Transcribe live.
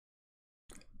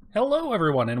Hello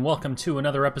everyone and welcome to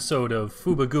another episode of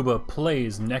Foobagooba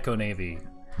Plays Neko Navy.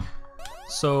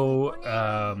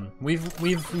 So,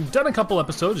 we've done a couple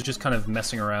episodes just kind of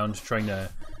messing around, trying to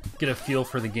get a feel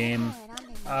for the game.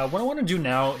 What I want to do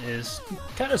now is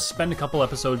kind of spend a couple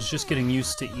episodes just getting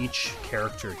used to each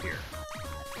character here.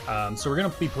 So we're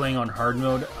going to be playing on hard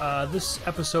mode. This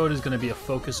episode is going to be a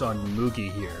focus on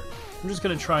Mugi here. I'm just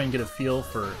going to try and get a feel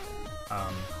for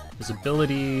his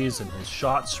abilities and his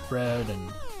shot spread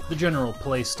and the general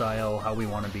play style, how we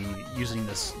want to be using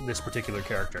this particular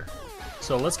character.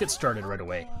 So let's get started right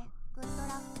away.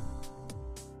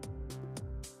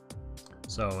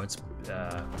 So it's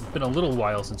been a little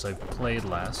while since I've played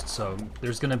last, so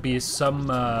there's going to be some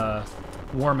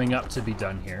warming up to be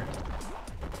done here.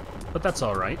 But that's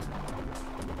alright.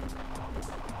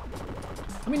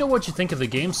 Let me know what you think of the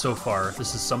game so far, if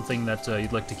this is something that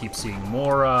you'd like to keep seeing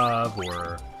more of,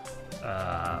 or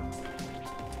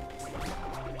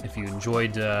if you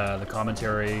enjoyed the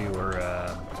commentary, or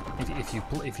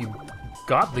if you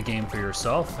got the game for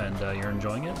yourself and you're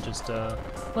enjoying it, just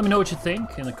let me know what you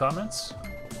think in the comments.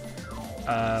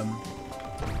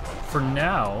 For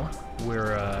now,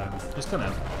 we're just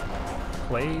gonna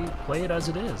play it as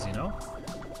it is, you know?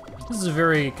 This is a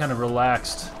very kind of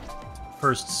relaxed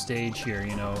first stage here,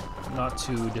 you know, not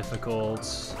too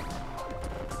difficult.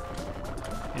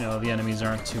 You know, the enemies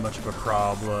aren't too much of a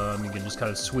problem. You can just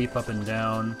kind of sweep up and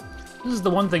down. This is the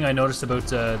one thing I noticed about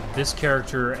this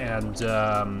character and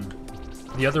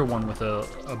the other one with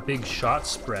a big shot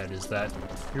spread, is that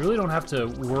you really don't have to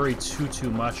worry too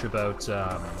much about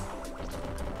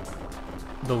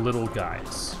the little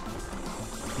guys.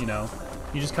 You know,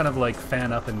 you just kind of like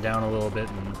fan up and down a little bit,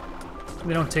 and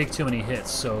they don't take too many hits.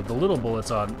 So the little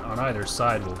bullets on either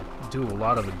side will do a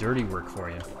lot of the dirty work for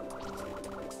you.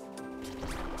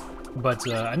 But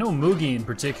I know Mugi in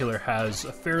particular has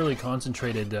a fairly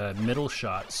concentrated middle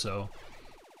shot, so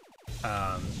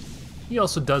he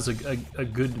also does a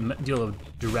good deal of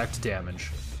direct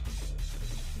damage.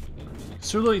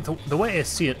 So really, the way I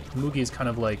see it, Mugi is kind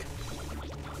of like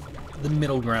the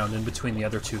middle ground in between the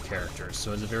other two characters,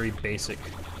 so it's a very basic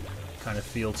kind of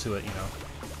feel to it, you know.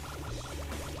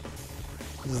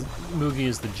 Mugi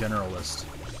is the generalist.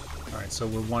 Alright, so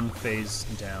we're one phase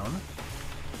down.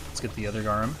 Let's get the other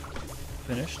arm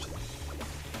finished.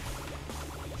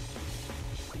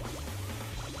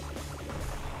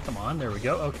 Come on, there we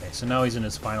go. Okay, so now he's in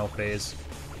his final phase.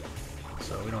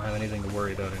 So we don't have anything to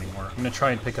worry about anymore. I'm gonna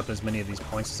try and pick up as many of these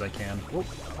points as I can. Whoop,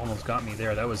 almost got me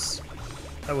there. That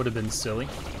would have been silly.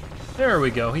 There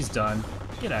we go, he's done.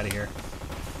 Get out of here.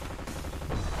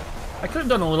 I could have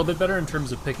done a little bit better in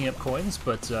terms of picking up coins,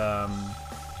 but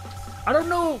I don't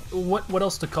know what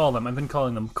else to call them. I've been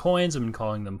calling them coins, I've been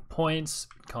calling them points,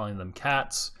 calling them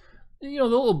cats. You know,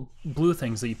 the little blue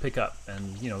things that you pick up,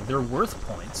 and you know, they're worth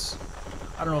points.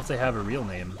 I don't know if they have a real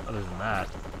name other than that.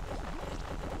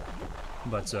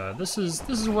 But this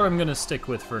is what I'm gonna stick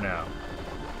with for now.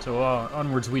 So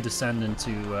onwards we descend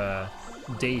into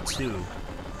day 2.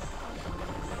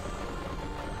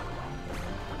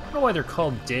 I don't know why they're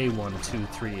called day 1, 2,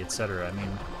 3, etc. I mean,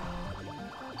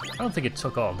 I don't think it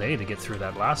took all day to get through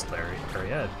that last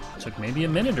area. It took maybe a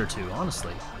minute or two,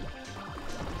 honestly.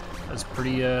 That's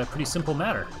pretty simple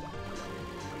matter.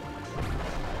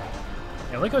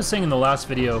 Yeah, like I was saying in the last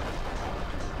video,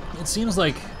 it seems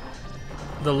like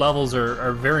the levels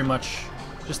are very much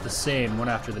just the same one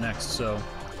after the next. So,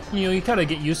 you know, you kind of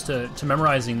get used to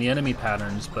memorizing the enemy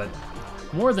patterns, but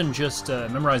more than just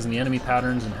memorizing the enemy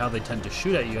patterns and how they tend to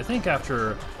shoot at you, I think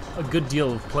after a good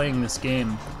deal of playing this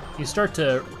game, you start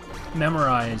to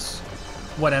memorize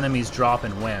what enemies drop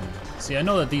and when. See, I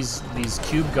know that these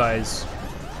cube guys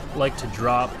like to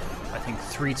drop, I think,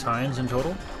 3 times in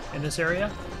total in this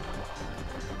area.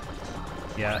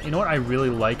 Yeah, you know what I really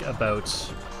like about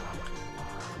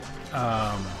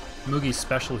Mugi's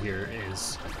special here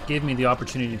is gave me the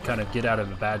opportunity to kind of get out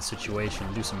of a bad situation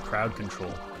and do some crowd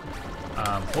control.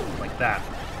 Oh, like that.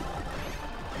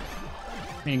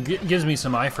 I mean, it gives me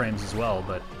some iframes as well,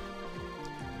 but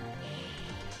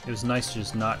it was nice to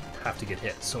just not have to get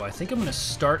hit. So I think I'm going to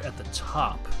start at the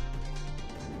top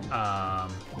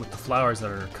with the flowers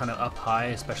that are kind of up high,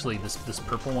 especially this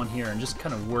purple one here, and just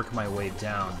kind of work my way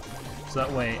down. So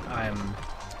that way I'm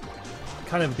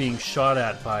kind of being shot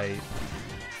at by, I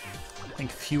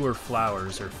think, fewer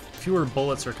flowers, or fewer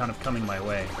bullets are kind of coming my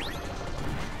way.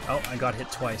 Oh, I got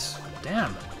hit twice.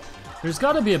 Damn. There's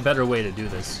got to be a better way to do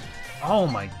this. Oh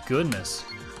my goodness.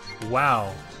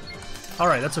 Wow.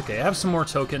 Alright, that's okay. I have some more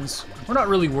tokens. We're not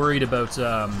really worried about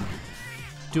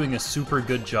doing a super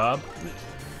good job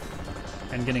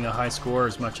and getting a high score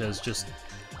as much as just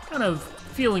kind of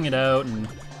feeling it out and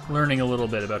learning a little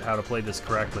bit about how to play this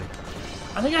correctly.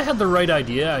 I think I had the right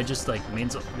idea, I just like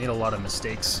made a lot of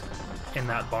mistakes in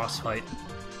that boss fight.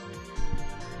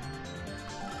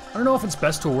 I don't know if it's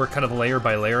best to work kind of layer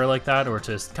by layer like that, or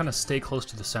to kind of stay close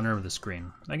to the center of the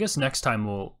screen. I guess next time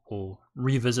we'll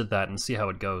revisit that and see how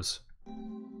it goes.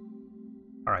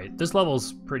 Alright, this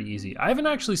level's pretty easy. I haven't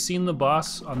actually seen the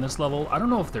boss on this level. I don't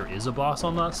know if there is a boss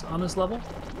on this level.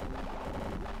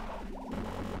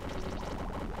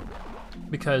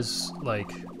 Because, like,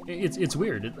 it's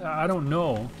weird. I don't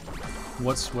know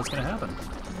what's gonna happen.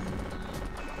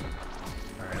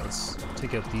 Alright, let's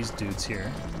take out these dudes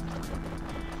here.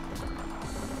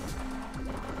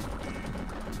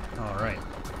 Alright.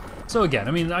 So again,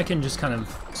 I mean, I can just kind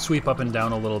of sweep up and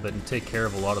down a little bit and take care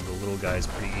of a lot of the little guys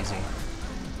pretty easy.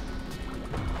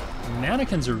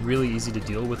 Mannequins are really easy to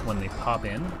deal with when they pop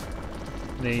in.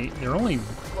 They're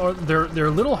a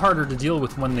little harder to deal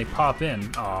with when they pop in.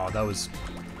 Oh, that was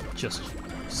just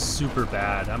super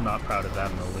bad. I'm not proud of that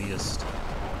in the least.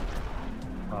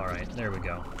 Alright, there we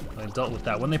go. I dealt with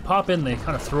that. When they pop in, they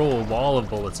kind of throw a wall of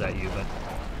bullets at you, but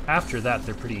after that,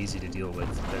 they're pretty easy to deal with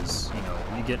because, you know,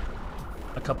 you get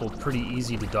a couple pretty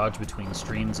easy to dodge between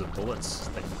streams of bullets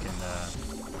that you can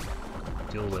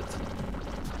deal with.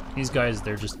 These guys,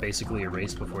 they're just basically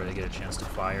erased before they get a chance to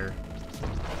fire.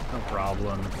 No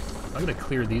problem. I'm gonna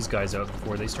clear these guys out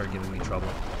before they start giving me trouble.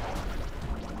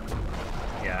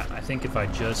 Yeah, I think if I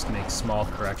just make small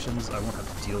corrections, I won't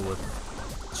have to deal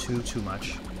with too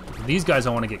much. These guys I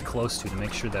want to get close to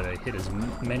make sure that I hit as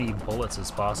many bullets as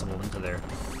possible into there,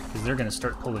 because they're gonna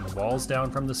start pulling walls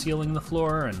down from the ceiling and the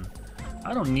floor, and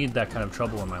I don't need that kind of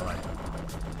trouble in my life.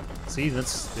 See,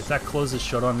 if that closes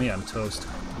shut on me, I'm toast.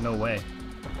 No way.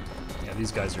 Yeah,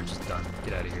 these guys are just done.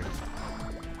 Get out of here.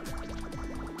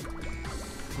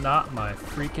 Not my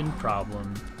freaking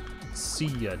problem. See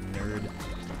ya, nerd.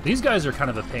 These guys are kind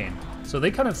of a pain. So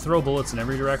they kind of throw bullets in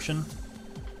every direction,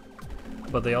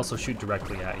 but they also shoot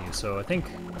directly at you. So I think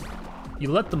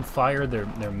you let them fire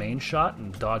their main shot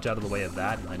and dodge out of the way of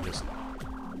that, and then just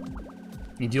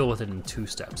you deal with it in 2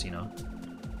 steps, you know?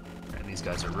 Alright, these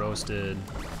guys are roasted.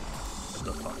 Get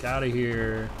the fuck out of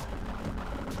here.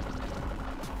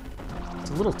 It's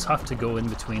a little tough to go in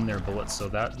between their bullets, so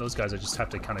those guys I just have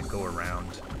to kind of go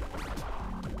around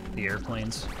the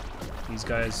airplanes. These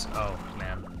guys, oh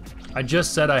man. I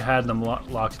just said I had them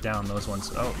locked down, those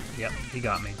ones. Oh, yep, he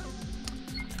got me.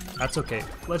 That's okay.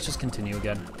 Let's just continue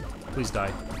again. Please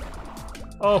die.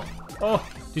 Oh,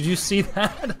 did you see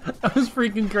that? That was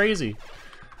freaking crazy.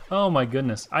 Oh my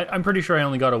goodness. I'm pretty sure I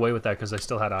only got away with that because I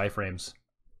still had iframes.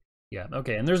 Yeah,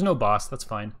 okay, and there's no boss, that's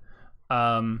fine.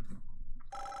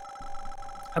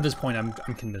 At this point, I'm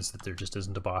convinced that there just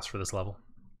isn't a boss for this level.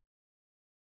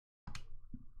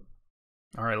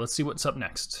 Alright, let's see what's up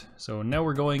next. So now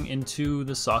we're going into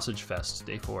the Sausage Fest,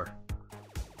 day 4.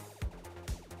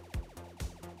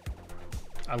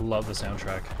 I love the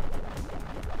soundtrack.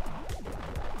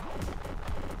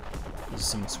 This is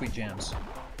some sweet jams.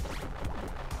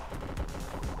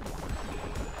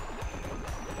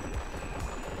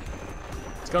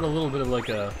 It's got a little bit of like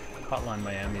a Hotline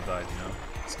Miami vibe, you know?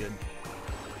 It's good.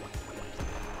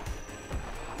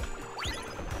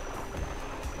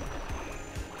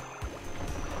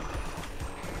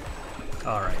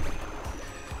 Alright.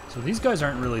 So these guys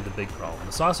aren't really the big problem.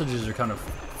 The sausages are kind of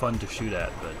fun to shoot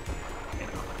at, but, you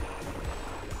know,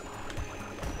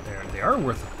 they are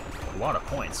worth a lot of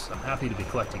points. I'm happy to be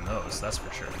collecting those, that's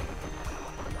for sure.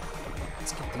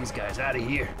 Let's get these guys out of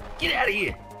here. Get out of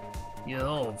here! You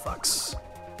old fucks.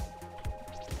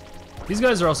 These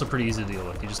guys are also pretty easy to deal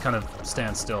with. You just kind of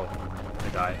stand still and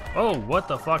they die. Oh, what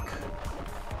the fuck?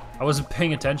 I wasn't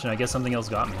paying attention. I guess something else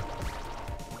got me.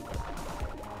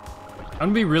 I'm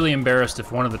gonna be really embarrassed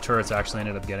if one of the turrets actually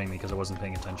ended up getting me because I wasn't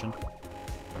paying attention.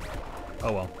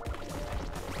 Oh well.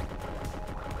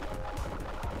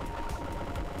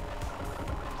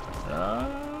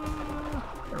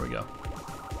 There we go.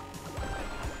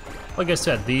 Like I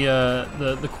said,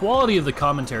 the quality of the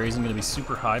commentary isn't going to be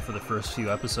super high for the first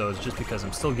few episodes, just because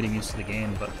I'm still getting used to the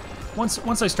game. But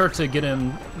once I start to get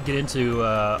into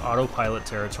autopilot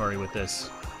territory with this,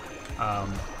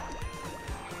 I'm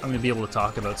going to be able to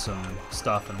talk about some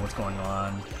stuff and what's going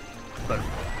on. But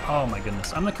oh my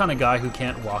goodness, I'm the kind of guy who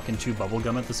can't walk and chew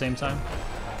bubblegum at the same time.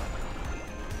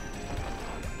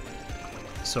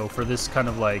 So for this kind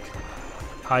of like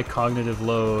high cognitive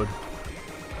load,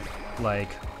 like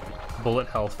bullet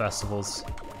hell festivals,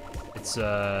 it's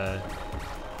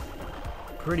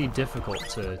pretty difficult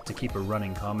to keep a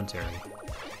running commentary.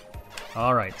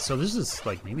 Alright, so this is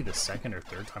like maybe the second or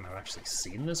third time I've actually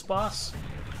seen this boss.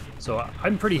 So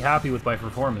I'm pretty happy with my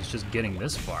performance just getting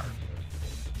this far.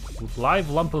 Live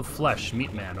lump of flesh,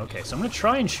 meat man. Okay, so I'm gonna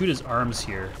try and shoot his arms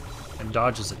here and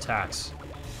dodge his attacks.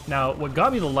 Now, what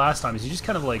got me the last time is he just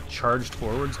kind of like charged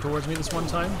forwards towards me this one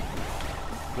time.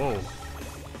 Whoa.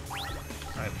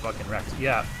 I fucking wrecked.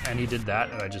 Yeah, and he did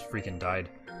that and I just freaking died.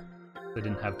 I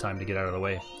didn't have time to get out of the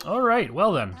way. Alright,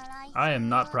 well then. I am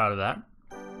not proud of that.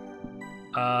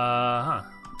 I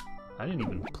didn't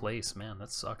even place, man,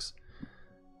 that sucks.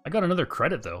 I got another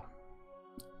credit though.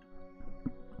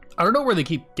 I don't know where they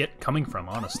keep coming from,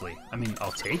 honestly. I mean,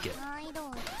 I'll take it.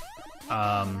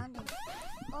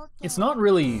 It's not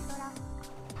really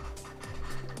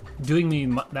doing me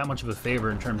that much of a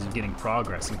favor in terms of getting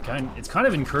progress. And it's kind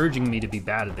of encouraging me to be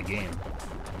bad at the game.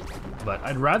 But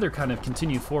I'd rather kind of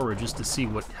continue forward just to see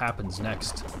what happens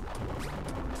next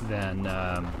than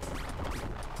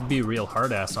be a real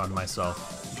hard ass on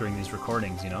myself during these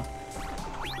recordings, you know?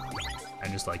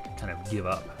 And just like kind of give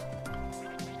up.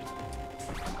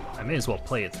 I may as well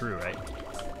play it through, right?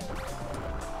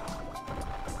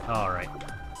 Alright.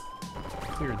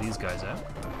 Clear these guys out.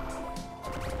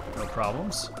 No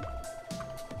problems.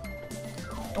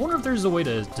 I wonder if there's a way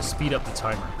to speed up the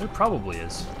timer. There probably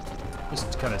is.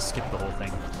 Just to kind of skip the whole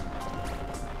thing.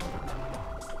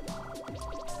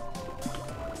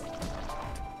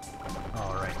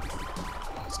 Alright.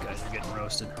 These guys are getting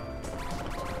roasted.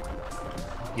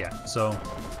 Yeah, so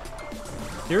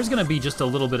there's gonna be just a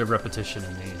little bit of repetition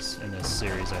in this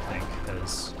series, I think,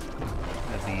 because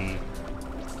I'll be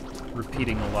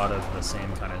repeating a lot of the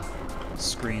same kind of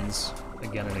screens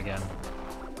again and again.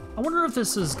 I wonder if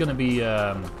this is gonna be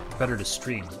better to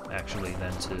stream, actually,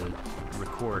 than to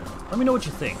record. Let me know what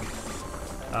you think.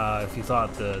 If you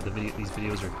thought these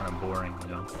videos are kind of boring, you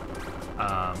know.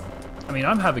 I mean,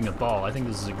 I'm having a ball. I think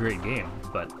this is a great game,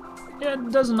 but yeah,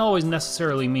 it doesn't always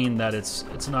necessarily mean that it's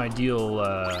an ideal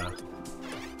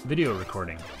video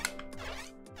recording.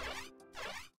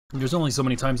 There's only so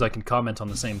many times I can comment on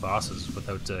the same bosses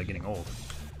without getting old.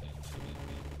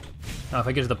 Now, if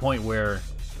I get to the point where,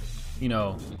 you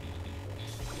know,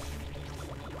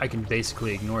 I can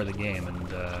basically ignore the game and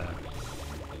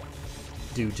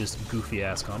do just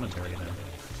goofy-ass commentary, then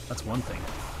that's one thing.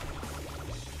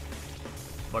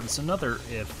 But it's another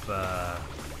if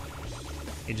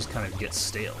it just kind of gets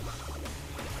stale.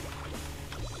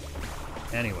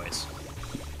 Anyways.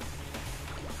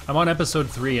 I'm on episode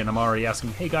 3 and I'm already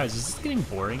asking, hey guys, is this getting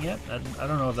boring yet? I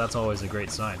don't know if that's always a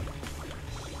great sign.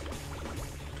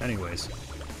 Anyways.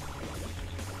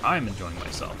 I'm enjoying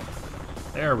myself.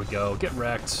 There we go, get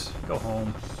wrecked, go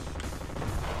home.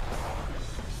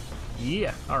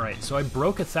 Yeah, alright, so I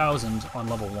broke 1,000 on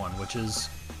level 1, which is,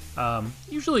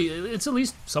 usually, it's at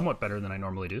least somewhat better than I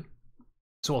normally do.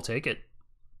 So I'll take it.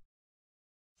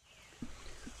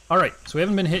 Alright, so we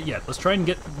haven't been hit yet. Let's try and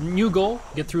get, new goal,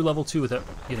 get through level 2 without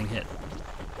getting hit.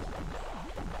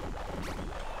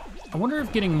 I wonder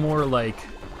if getting more, like,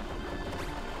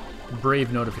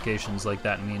 brave notifications like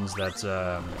that means that,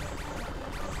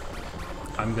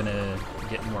 I'm gonna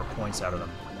get more points out of them.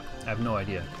 I have no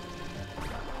idea.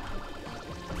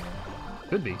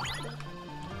 Could be.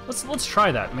 Let's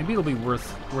try that. Maybe it'll be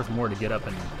worth more to get up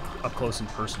close and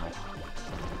personal.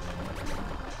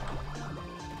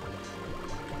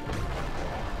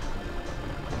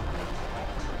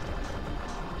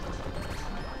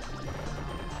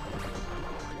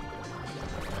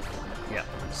 Yeah.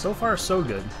 So far, so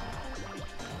good.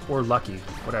 Or lucky.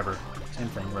 Whatever. Same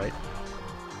thing, right?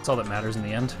 That's all that matters in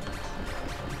the end.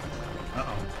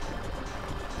 Uh-oh.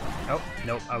 Oh,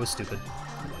 nope, I was stupid.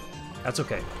 That's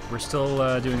okay. We're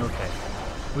still doing okay.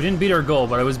 We didn't beat our goal,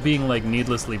 but I was being, like,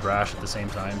 needlessly brash at the same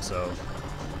time, so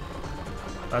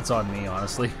that's on me,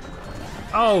 honestly.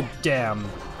 Oh, damn.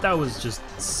 That was just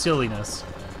silliness.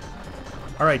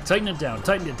 All right, tighten it down,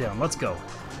 let's go.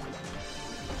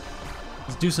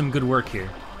 Let's do some good work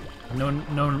here. No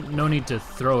need to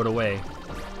throw it away.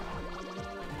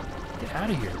 Get out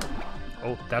of here.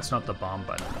 Oh, that's not the bomb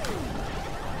button.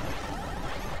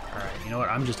 Alright, you know what?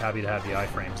 I'm just happy to have the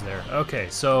iframes there. Okay,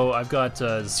 so I've got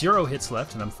 0 hits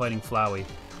left, and I'm fighting Flowey.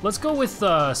 Let's go with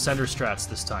center strats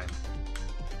this time.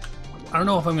 I don't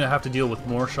know if I'm going to have to deal with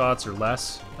more shots or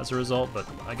less as a result, but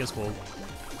I guess we'll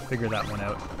figure that one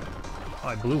out. Oh,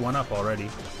 I blew one up already.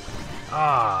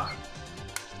 Ah!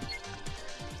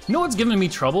 You know what's giving me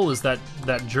trouble is that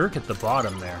jerk at the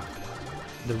bottom there.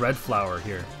 The red flower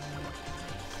here.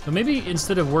 So maybe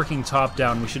instead of working top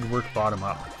down, we should work bottom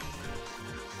up.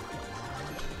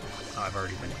 Oh, I've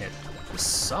already been hit. This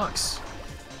sucks.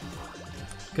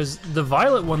 Because the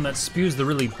violet one that spews the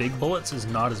really big bullets is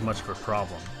not as much of a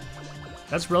problem.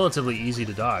 That's relatively easy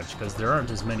to dodge because there aren't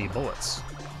as many bullets.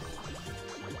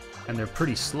 And they're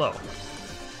pretty slow.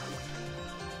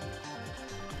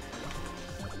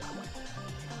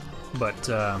 but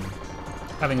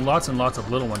having lots and lots of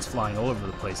little ones flying all over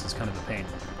the place is kind of a pain.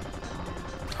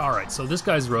 Alright, so this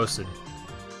guy's roasted,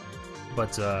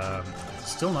 but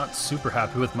still not super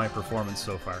happy with my performance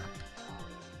so far.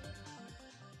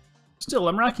 Still,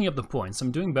 I'm racking up the points.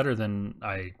 I'm doing better than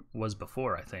I was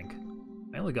before, I think.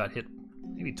 I only got hit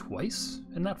maybe twice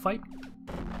in that fight?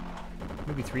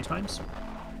 Maybe 3 times?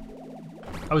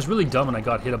 I was really dumb and I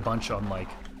got hit a bunch on, like,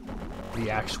 the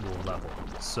actual level,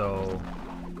 so...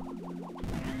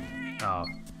 Oh,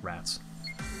 rats.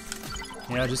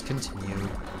 Yeah, just continue.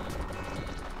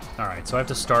 Alright, so I have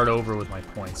to start over with my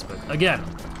points, but again,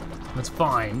 that's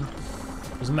fine.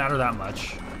 Doesn't matter that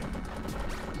much.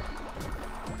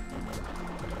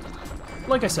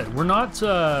 Like I said, we're not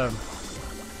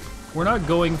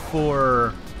going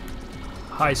for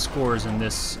high scores in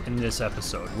this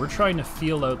episode. We're trying to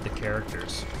feel out the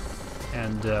characters,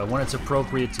 and when it's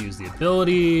appropriate to use the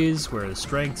abilities, where the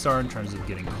strengths are in terms of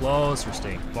getting close or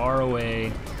staying far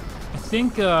away. I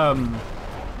think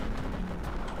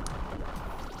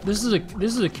this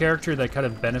is a character that kind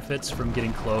of benefits from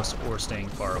getting close or staying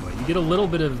far away. You get a little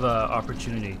bit of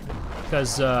opportunity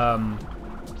because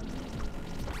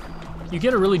you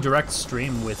get a really direct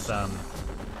stream with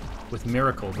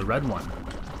Miracle, the red one.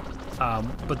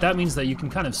 But that means that you can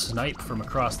kind of snipe from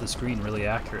across the screen really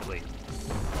accurately.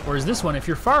 Whereas this one, if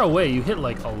you're far away, you hit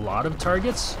like a lot of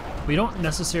targets, but you don't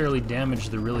necessarily damage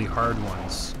the really hard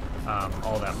ones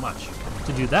all that much.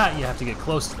 To do that, you have to get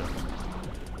close to them.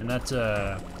 And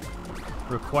that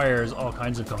requires all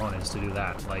kinds of cojones to do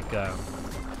that. Like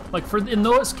in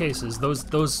those cases,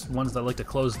 those ones that like to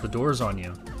close the doors on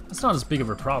you, it's not as big of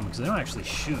a problem because they don't actually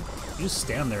shoot. You just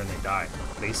stand there and they die,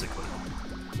 basically.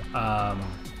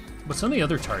 But some of the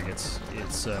other targets,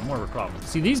 it's more of a problem.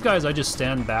 See, these guys, I just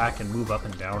stand back and move up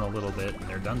and down a little bit, and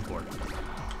they're done for.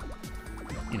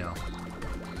 You know,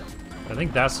 I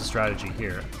think that's the strategy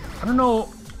here. I don't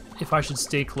know if I should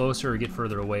stay closer or get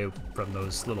further away from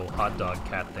those little hot dog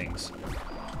cat things.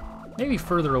 Maybe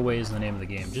further away is the name of the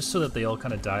game, just so that they all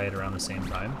kind of die at around the same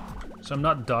time. So I'm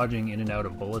not dodging in and out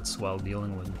of bullets while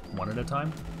dealing with one at a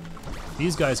time.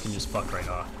 These guys can just fuck right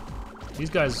off.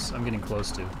 These guys I'm getting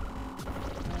close to.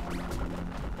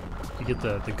 You get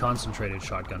the concentrated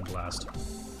shotgun blast.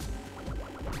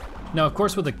 Now, of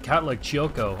course, with a cat like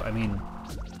Chiyoko, I mean,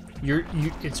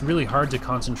 it's really hard to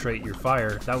concentrate your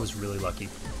fire. That was really lucky.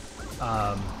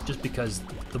 Just because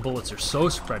the bullets are so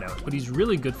spread out. But he's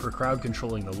really good for crowd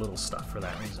controlling the little stuff for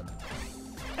that reason.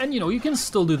 And, you know, you can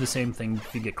still do the same thing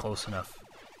if you get close enough.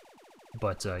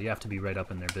 But you have to be right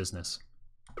up in their business.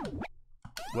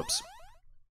 Whoops.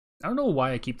 I don't know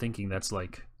why I keep thinking that's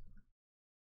like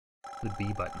the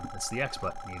B button. It's the X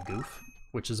button, you goof.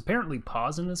 Which is apparently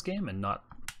pause in this game and not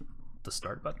the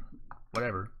start button.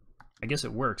 Whatever. I guess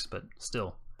it works, but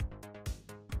still.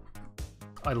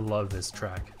 I love this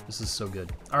track. This is so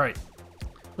good. Alright.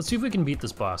 Let's see if we can beat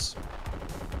this boss.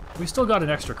 We still got an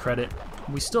extra credit.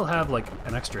 We still have like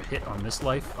an extra hit on this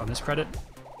life, on this credit.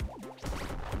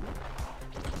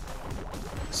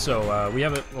 So we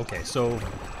have it. Okay, so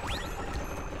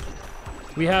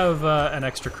we have an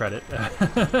extra credit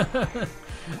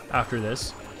after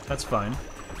this. That's fine.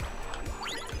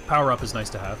 Power up is nice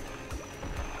to have.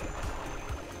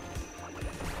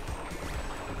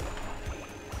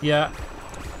 Yeah,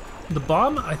 the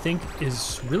bomb I think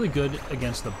is really good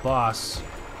against the boss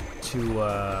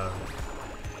to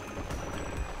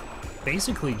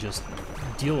basically just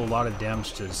deal a lot of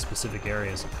damage to specific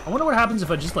areas. I wonder what happens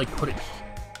if I just like put it,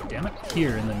 damn it,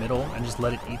 here in the middle and just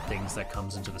let it eat things that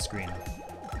comes into the screen.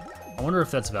 I wonder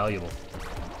if that's valuable.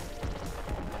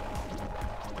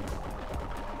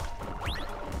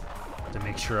 To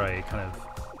make sure I kind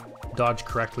of dodge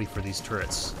correctly for these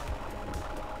turrets.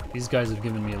 These guys have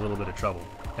given me a little bit of trouble.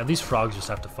 Now these frogs just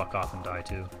have to fuck off and die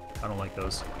too. I don't like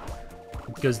those.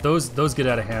 Because those get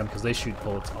out of hand because they shoot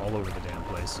bullets all over the damn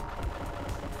place.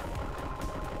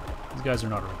 These guys are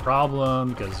not a problem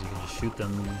because you can just shoot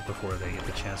them before they get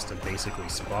the chance to basically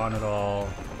spawn at all.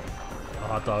 The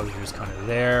hot dogs are just kind of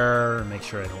there. Make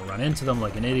sure I don't run into them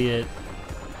like an idiot.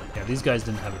 Yeah, these guys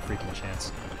didn't have a freaking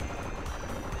chance.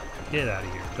 Get out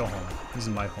of here. Go home. This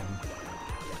is my home.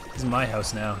 This is my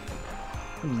house now.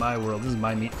 This is my world. This is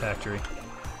my meat factory.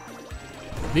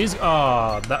 These,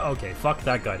 okay, fuck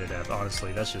that guy to death,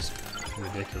 honestly. That's just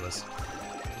ridiculous.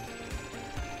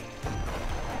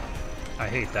 I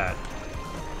hate that.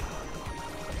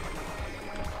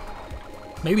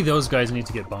 Maybe those guys need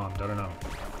to get bombed, I don't know.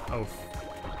 Oh,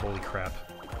 holy crap.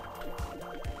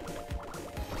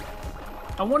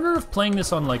 I wonder if playing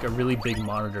this on like a really big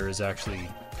monitor is actually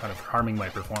kind of harming my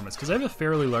performance, because I have a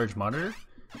fairly large monitor.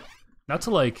 Not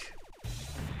to like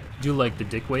do like the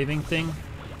dick waving thing,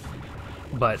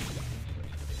 but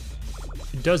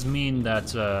it does mean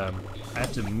that I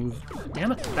have to move.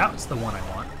 Damn it, that was the one I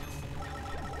want.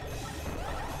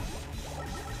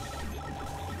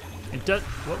 It does.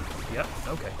 Whoa. Yep.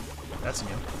 Okay. That's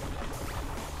new.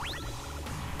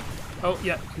 Oh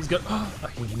yeah, he's got. Oh,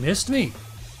 he missed me.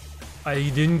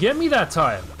 He didn't get me that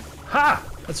time. Ha!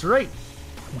 That's right.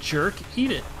 Jerk,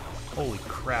 eat it. Holy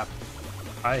crap.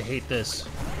 I hate this.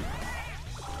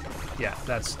 Yeah,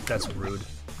 that's rude.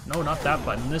 No, not that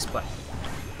button. This button.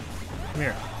 Come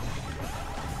here.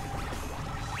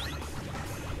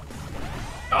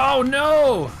 Oh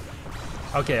no!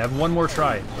 Okay, I have one more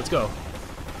try. Let's go.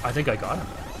 I think I got him.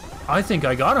 I think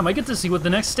I got him. I get to see what the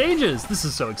next stage is. This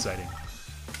is so exciting.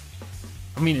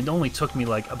 I mean, it only took me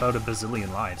like about a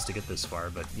bazillion lives to get this far,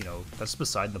 but you know, that's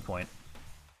beside the point.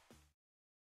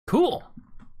 Cool.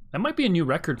 That might be a new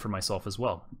record for myself as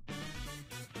well.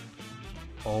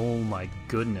 Oh my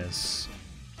goodness.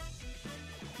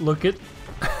 Look at...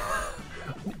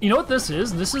 You know what this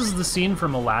is? This is the scene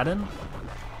from Aladdin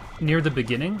near the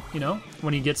beginning, you know,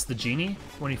 when he gets the genie,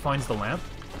 when he finds the lamp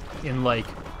in like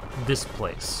this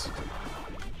place,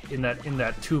 in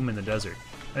that tomb in the desert.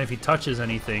 And if he touches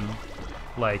anything,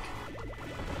 like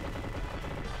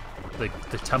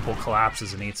the temple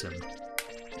collapses and eats him.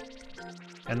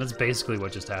 And that's basically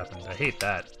what just happened. I hate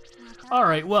that. All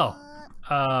right, well,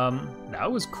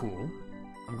 that was cool.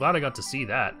 I'm glad I got to see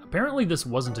that. Apparently this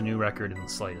wasn't a new record in the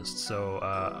slightest, so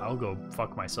I'll go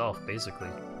fuck myself, basically.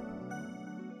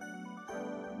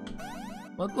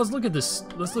 Let's look at this.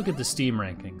 Let's look at the Steam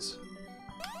rankings.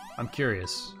 I'm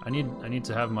curious. I need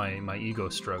to have my ego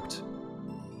stroked.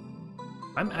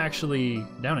 I'm actually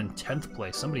down in 10th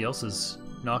place. Somebody else has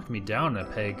knocked me down a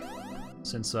peg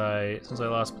since I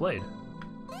last played.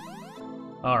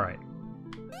 All right.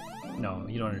 No,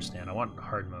 you don't understand. I want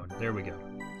hard mode. There we go.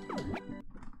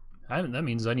 That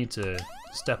means I need to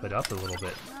step it up a little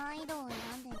bit.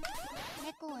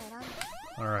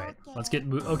 All right, let's get.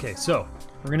 Okay, so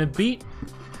we're gonna beat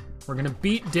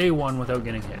day 1 without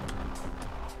getting hit,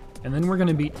 and then we're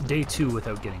gonna beat day 2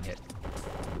 without getting hit.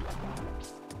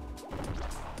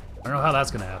 I don't know how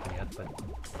that's gonna happen yet, but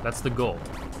that's the goal.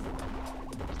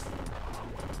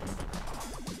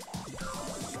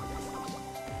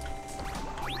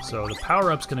 So the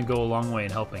power-up's gonna go a long way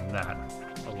in helping that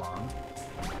along.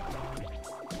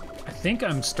 I think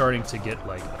I'm starting to get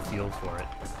like a feel for it.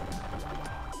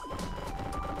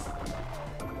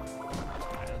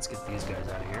 Alright, let's get these guys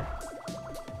out of here.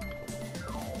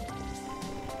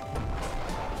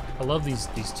 I love these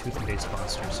tooth-based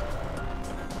monsters.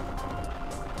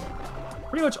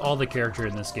 Pretty much all the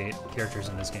characters in this game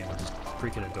are just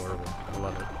freaking adorable. I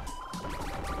love it.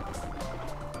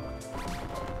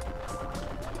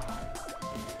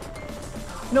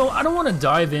 No, I don't want to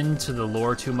dive into the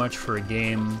lore too much for a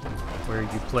game where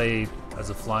you play as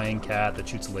a flying cat that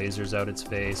shoots lasers out its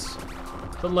face.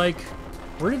 But like,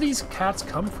 where do these cats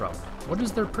come from? What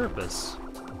is their purpose?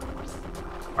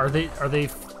 Are they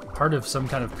part of some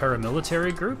kind of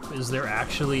paramilitary group? Is there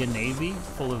actually a navy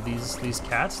full of these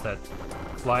cats that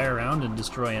fly around and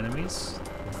destroy enemies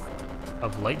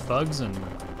of light bugs and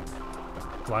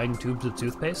flying tubes of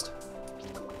toothpaste?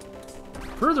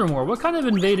 Furthermore, what kind of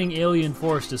invading alien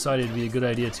force decided it'd be a good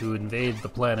idea to invade the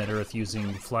planet Earth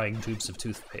using flying tubes of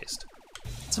toothpaste?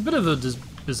 It's a bit of a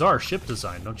bizarre ship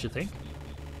design, don't you think?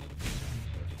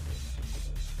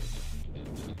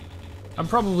 I'm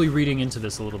probably reading into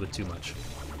this a little bit too much.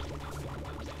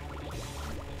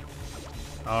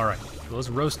 Alright, so let's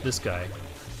roast this guy.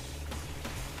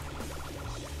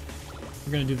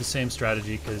 We're gonna do the same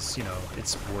strategy because, you know,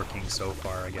 it's working so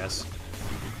far, I guess.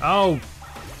 Oh,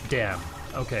 damn.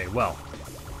 Okay, well,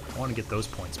 I want to get those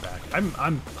points back.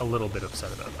 I'm a little bit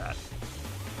upset about that.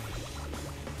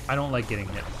 I don't like getting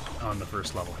hit on the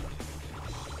first level.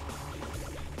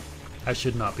 I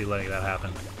should not be letting that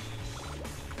happen.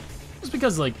 Just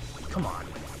because, like, come on.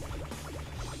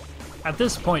 At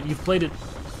this point, you've played it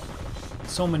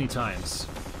so many times.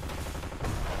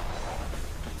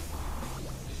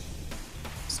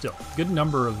 Still, good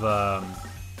number of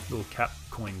little cap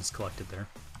coins collected there.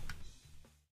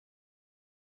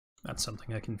 That's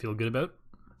something I can feel good about.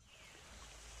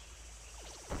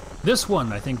 This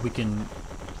one, I think we can,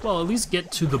 well, at least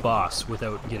get to the boss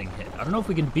without getting hit. I don't know if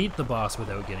we can beat the boss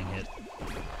without getting hit.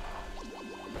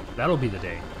 That'll be the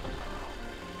day.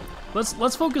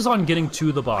 Let's focus on getting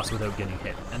to the boss without getting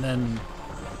hit, and then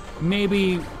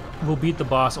maybe we'll beat the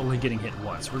boss only getting hit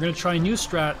once. We're gonna try a new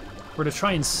strat. We're gonna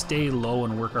try and stay low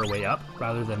and work our way up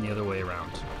rather than the other way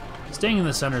around. Staying in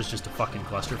the center is just a fucking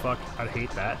clusterfuck. I hate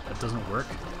that. That doesn't work.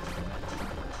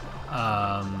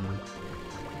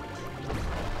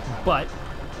 but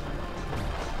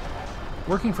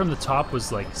working from the top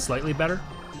was like slightly better.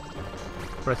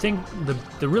 But I think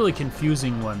the really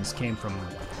confusing ones came from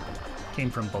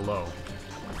below,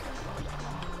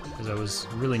 because I was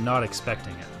really not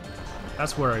expecting it.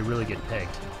 That's where I really get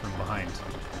pegged, from behind.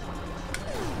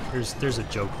 There's a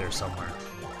joke there somewhere.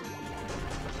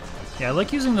 Yeah, I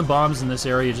like using the bombs in this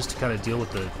area just to kind of deal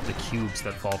with the cubes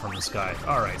that fall from the sky.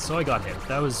 Alright, so I got hit.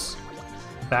 That was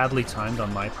badly timed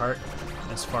on my part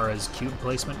as far as cube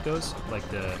placement goes, like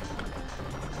the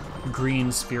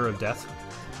green sphere of death.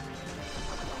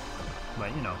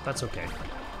 But, you know, that's okay.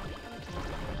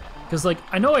 Because, like,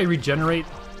 I know I regenerate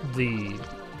the...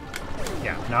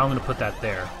 Yeah, now I'm going to put that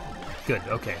there. Good,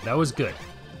 okay, that was good.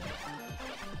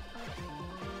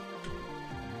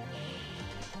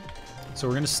 So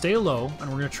we're going to stay low,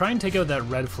 and we're going to try and take out that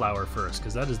red flower first,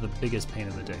 because that is the biggest pain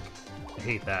in the dick. I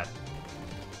hate that.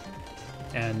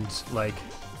 And, like,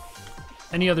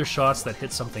 any other shots that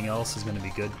hit something else is going to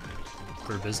be good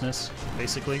for business,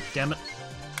 basically. Damn it.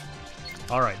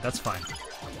 Alright, that's fine.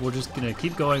 We're just going to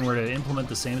keep going. We're going to implement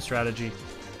the same strategy.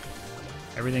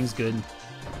 Everything's good.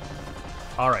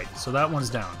 Alright, so that one's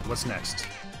down. What's next?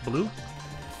 Blue?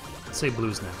 Let's say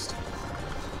blue's next.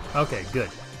 Okay, good.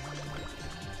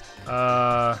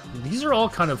 These are all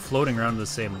kind of floating around the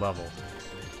same level.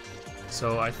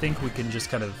 So I think we can just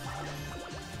kind of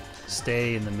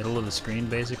stay in the middle of the screen,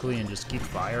 basically, and just keep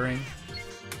firing.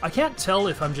 I can't tell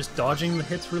if I'm just dodging the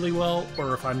hits really well,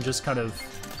 or if I'm just kind of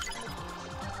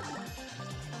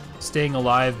staying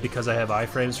alive because I have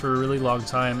iframes for a really long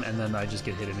time, and then I just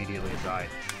get hit immediately and die.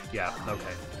 Yeah,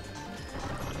 okay.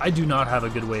 I do not have a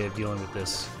good way of dealing with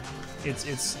this.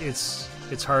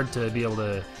 It's hard to be able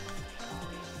to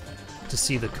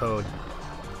see the code,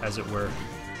 as it were.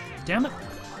 Damn it!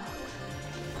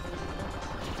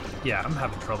 Yeah, I'm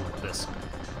having trouble with this.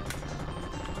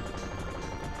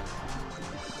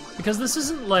 Because this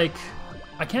isn't like...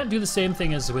 I can't do the same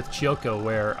thing as with Chiyoko,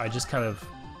 where I just kind of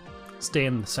stay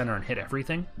in the center and hit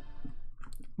everything.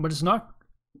 But it's not...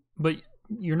 But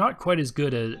you're not quite as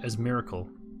good as Miracle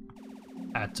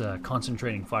at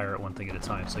concentrating fire at one thing at a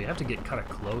time, so you have to get kind of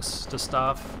close to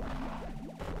stuff.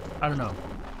 I don't know.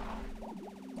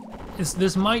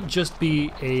 This might just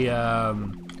be a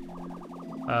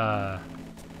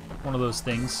one of those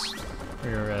things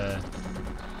where you're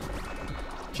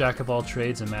jack of all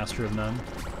trades and master of none.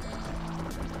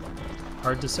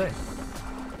 Hard to say.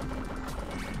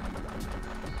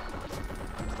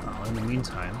 In the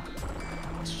meantime,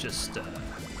 let's just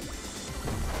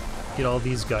get all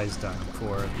these guys done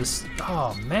for this.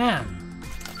 Oh man!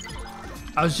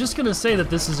 I was just gonna say that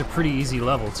this is a pretty easy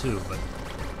level too, but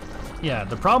yeah,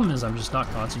 the problem is I'm just not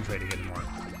concentrating anymore.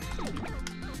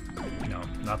 No,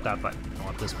 not that button. I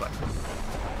want this button.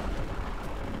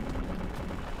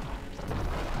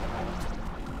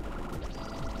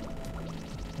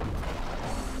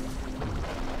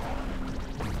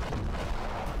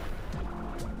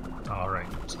 Alright,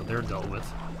 so they're dealt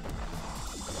with.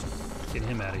 Get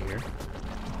him out of here.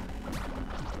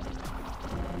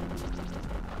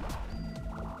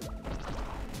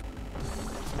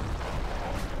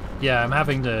 Yeah, I'm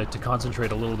having to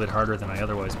concentrate a little bit harder than I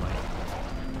otherwise might.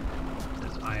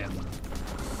 Because I am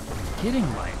getting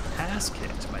my ass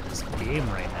kicked by this game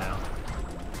right now.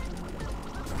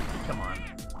 Come on.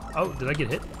 Oh, did I get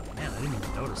hit? Man, I didn't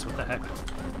even notice. What the heck?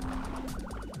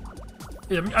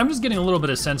 Yeah, I'm just getting a little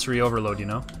bit of sensory overload, you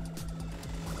know?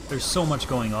 There's so much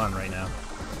going on right now.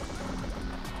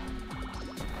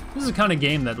 This is the kind of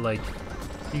game that, like,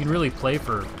 you can really play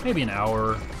for maybe an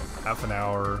hour, half an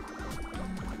hour,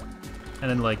 and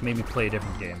then, like, maybe play a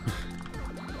different game.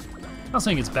 I'm not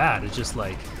saying it's bad, it's just,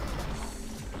 like,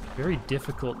 very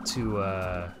difficult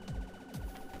to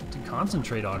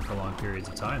concentrate on for long periods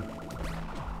of time.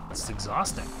 It's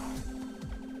exhausting.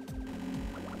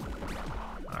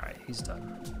 Alright, he's done.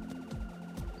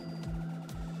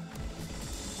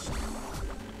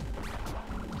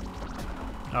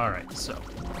 Alright, so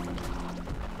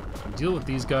deal with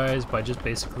these guys by just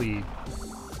basically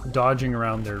dodging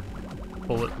around their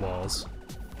bullet walls.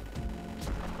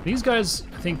 These guys,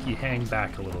 I think you hang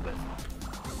back a little bit,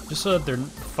 just so that they're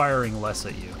firing less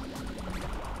at you.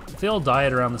 If they all die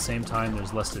at around the same time,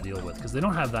 there's less to deal with, because they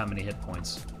don't have that many hit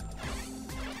points.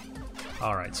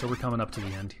 Alright, so we're coming up to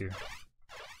the end here.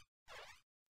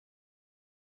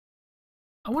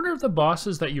 I wonder if the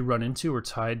bosses that you run into are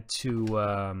tied to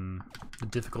the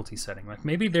difficulty setting. Like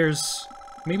maybe there is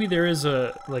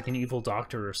a like an evil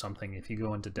doctor or something if you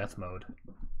go into death mode.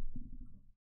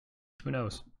 Who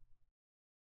knows?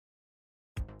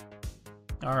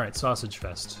 All right, Sausage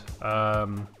Fest.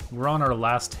 We're on our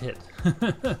last hit.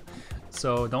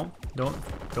 So don't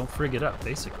frig it up,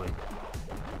 basically.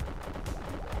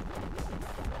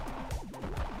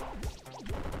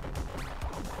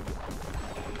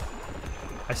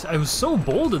 I was so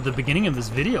bold at the beginning of this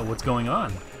video. What's going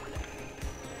on?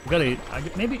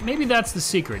 Maybe that's the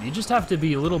secret. You just have to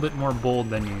be a little bit more bold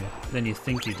than you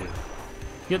think you do.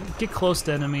 Get close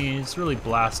to enemies, really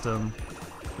blast them,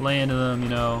 lay into them, you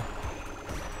know.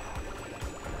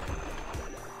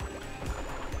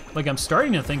 Like, I'm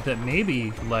starting to think that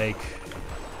maybe, like,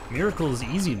 Miracle is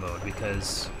easy mode,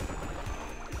 because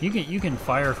you can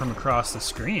fire from across the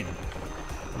screen,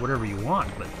 whatever you want.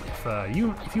 But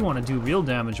if you want to do real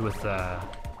damage with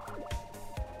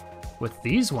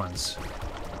these ones,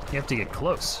 you have to get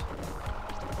close.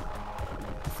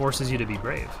 It forces you to be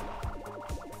brave.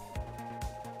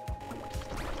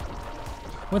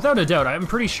 Without a doubt, I'm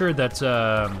pretty sure that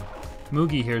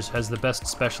Mugi here has the best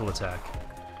special attack.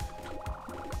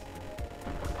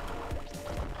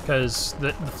 Because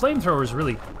the flamethrower is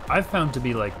really, I've found to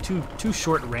be like too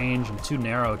short range and too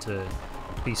narrow to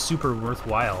be super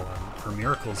worthwhile for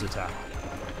Miracle's attack.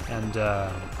 And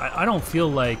I don't feel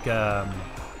like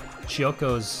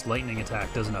Chioko's lightning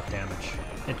attack does enough damage.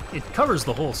 It covers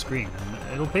the whole screen,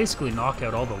 and it'll basically knock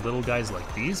out all the little guys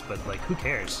like these, but like, who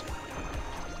cares?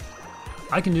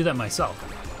 I can do that myself.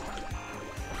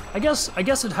 I guess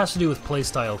it has to do with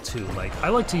playstyle too. Like, I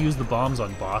like to use the bombs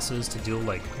on bosses to deal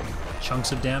like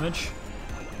chunks of damage.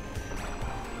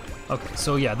 Okay,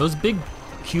 so yeah, those big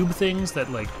cube things that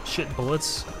like shit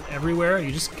bullets everywhere,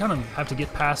 you just kind of have to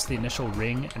get past the initial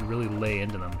ring and really lay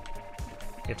into them.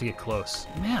 You have to get close.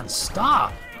 Man,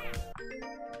 stop!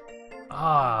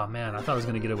 Ah, man, I thought I was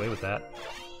gonna get away with that.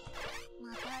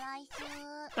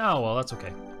 Oh, well, that's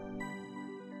okay.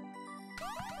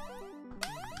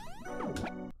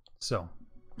 So,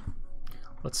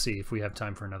 let's see if we have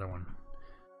time for another one.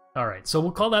 Alright, so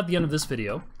we'll call that the end of this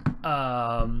video.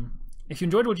 If you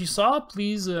enjoyed what you saw,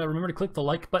 please remember to click the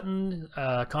like button,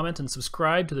 comment, and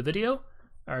subscribe to the video,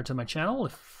 or to my channel,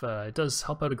 if it does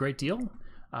help out a great deal.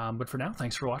 But for now,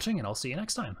 thanks for watching, and I'll see you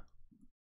next time.